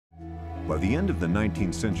By the end of the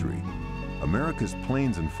 19th century, America's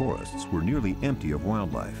plains and forests were nearly empty of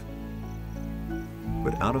wildlife.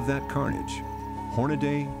 But out of that carnage,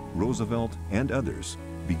 Hornaday, Roosevelt, and others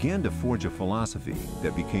began to forge a philosophy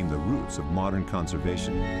that became the roots of modern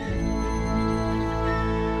conservation.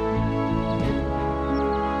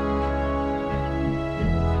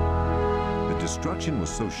 The destruction was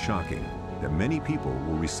so shocking that many people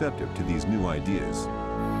were receptive to these new ideas,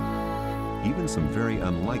 even some very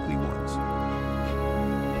unlikely ones.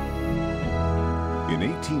 In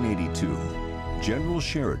 1882, General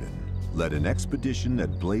Sheridan led an expedition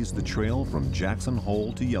that blazed the trail from Jackson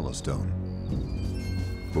Hole to Yellowstone.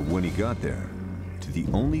 But when he got there, to the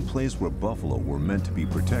only place where buffalo were meant to be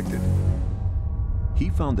protected, he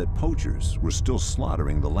found that poachers were still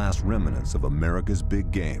slaughtering the last remnants of America's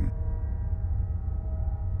big game.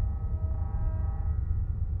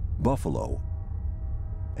 Buffalo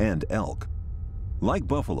and elk. Like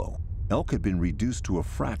buffalo, elk had been reduced to a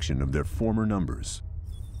fraction of their former numbers.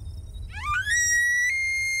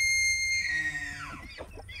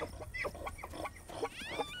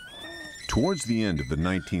 Towards the end of the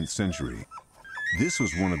 19th century, this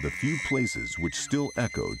was one of the few places which still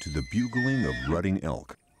echoed to the bugling of rutting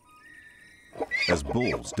elk, as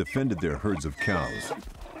bulls defended their herds of cows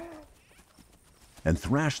and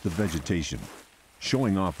thrashed the vegetation,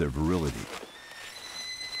 showing off their virility.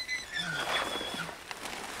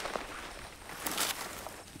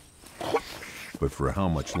 But for how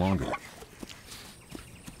much longer?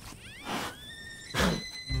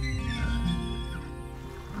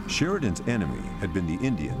 Sheridan's enemy had been the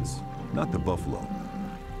Indians, not the buffalo.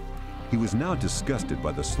 He was now disgusted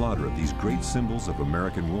by the slaughter of these great symbols of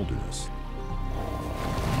American wilderness.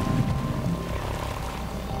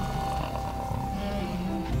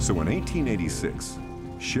 So in 1886,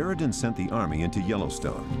 Sheridan sent the army into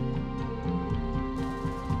Yellowstone.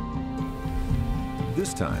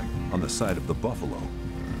 This time on the side of the buffalo.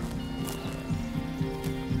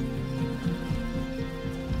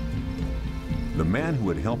 The man who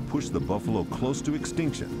had helped push the buffalo close to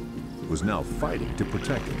extinction was now fighting to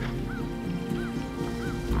protect it.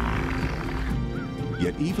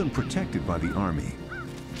 Yet even protected by the army,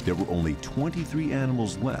 there were only 23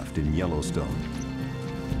 animals left in Yellowstone.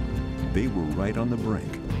 They were right on the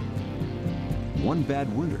brink. One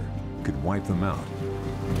bad winter could wipe them out.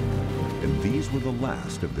 And these were the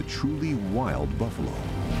last of the truly wild buffalo.